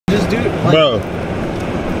dude. Like, bro.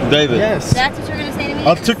 David. Yes. That's what you're gonna say to me?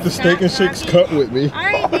 I took the Steak and Shakes cup with me.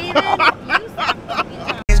 Alright, David. You stop fucking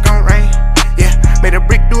talking. It's gonna rain. Yeah. Made a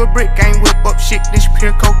brick do a brick. I ain't whip up shit. This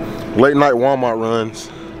pure coke. Late night Walmart runs.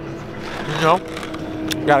 You know?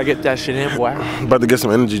 Gotta get that shit in, boy. About to get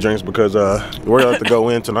some energy drinks because we're gonna have to go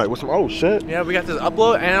in tonight with some. Oh shit. Yeah, we got this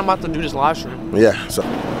upload and I'm about to do this live stream. Yeah. So.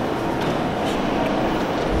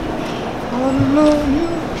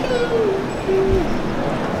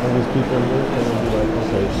 All these people in here can be like,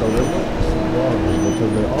 okay, so they're vloggers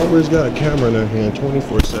because they always got a camera in their hand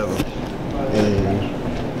 24/7. And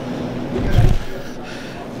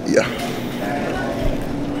yeah,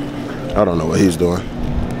 I don't know what he's doing.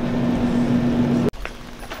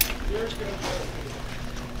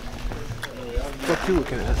 What you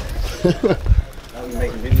looking at? I'm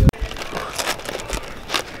making videos.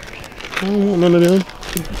 I don't want none of them,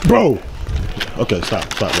 bro. Okay, stop,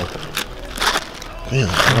 bro. Damn,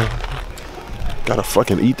 bro. Gotta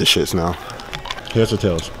fucking eat the shits now. Heads or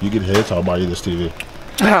tails? You get heads, I'll buy you this TV.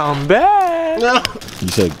 I'm back. You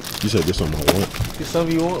said this something I want. Get some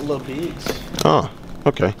of you want, little bitch. Oh,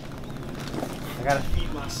 okay. I gotta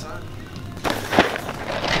feed my son.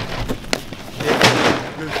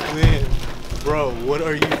 Bro, what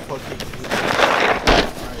are you fucking doing?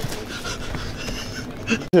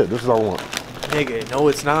 Yeah, this is what I want. Nigga, no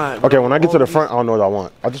it's not. Bro. Okay, when I get to the front, I don't know what I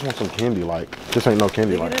want. I just want some candy, like. This ain't no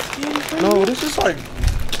candy, like. No, this is like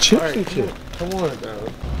chips and shit. Come on, bro.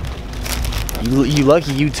 You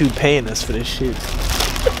lucky YouTube paying us for this shit.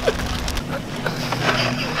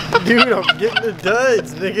 Dude, I'm getting the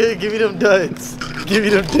duds, nigga. Give me them duds. Give me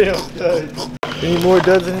them damn duds. Any more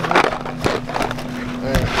duds in here?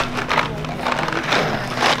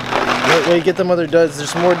 Wait, get them other duds.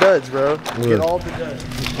 There's some more duds, bro. Yeah. Get all the duds.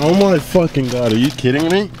 Oh my fucking god, are you kidding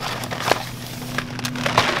me?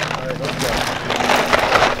 Alright, let's go.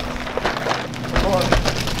 Come on.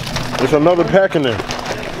 There's another pack in there.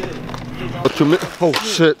 What you mean? Oh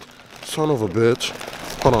shit. Son of a bitch.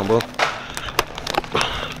 Hold on, bro.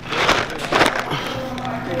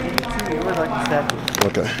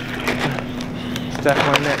 Okay. Stack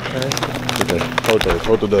my neck, man. Okay.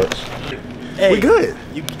 Hold the duds. Hey, We good.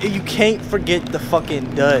 You can't forget the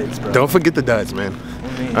fucking duds, bro. Don't forget the duds, man.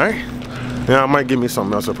 Alright? Yeah, I might give me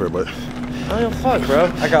something else up here, but. Oh, yo, fuck,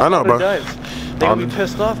 bro. I got know, bro. duds. They gonna be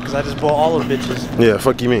pissed off because I just bought all the bitches. Yeah,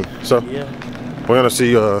 fuck you mean. So, Yeah. we're gonna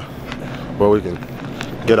see what we can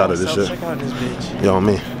get out of this shit. Check out this bitch. Yeah, on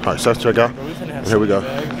me. Alright, self check out. Bro, we finna have Here we go.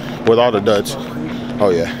 bag. With all the duds. Oh,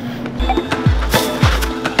 yeah.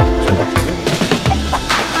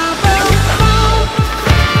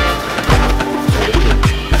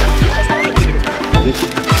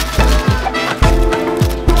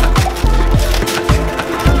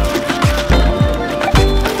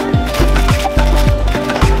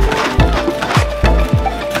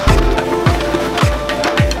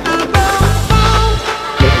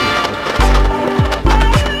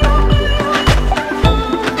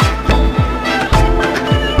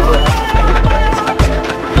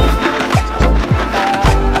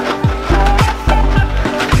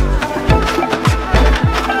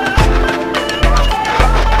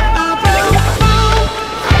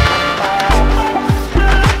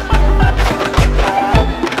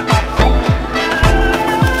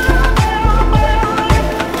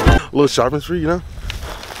 Little shopping spree, you know?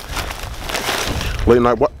 Late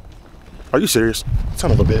night, what? Are you serious? Son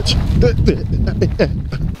of a bitch.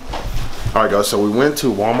 All right, guys, so we went to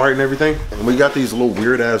Walmart and everything, and we got these little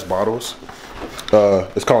weird ass bottles.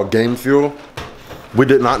 It's called Game Fuel. We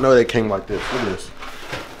did not know they came like this. Look at this.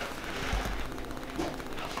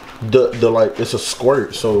 The like, it's a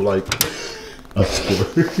squirt, so like, a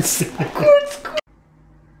squirt. Squirt.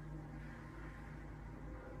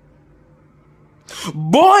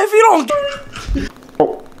 Boy, if you don't.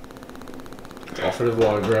 Oh. Off of the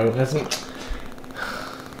vlog, bro. That's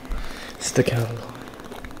it's the Calvin Klein.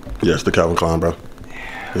 Yeah, it's the Calvin Klein, bro.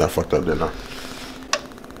 Yeah, I fucked up, didn't I?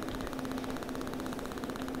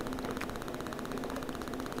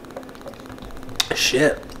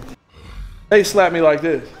 Shit. They slapped me like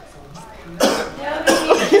this.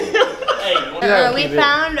 We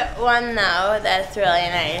found one though that's really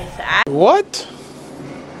nice. What?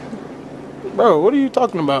 Bro, what are you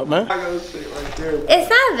talking about, man? It's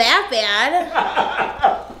not that bad.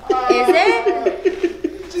 Is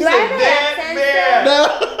it? Do I have an accent?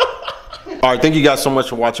 No. All right, thank you guys so much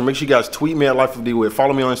for watching. Make sure you guys tweet me at LifeOfDwhit.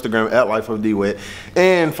 Follow me on Instagram at LifeOfDwhit.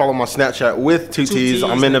 And follow my Snapchat with 2 T's.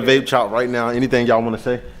 I'm in the vape shop right now. Anything y'all want to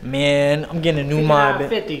say? Man, I'm getting a new mod.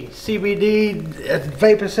 50 CBD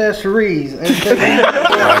vape accessories.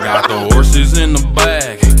 I got the horses in the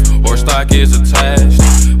bag. Horse stock is attached.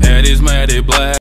 Had it got it black.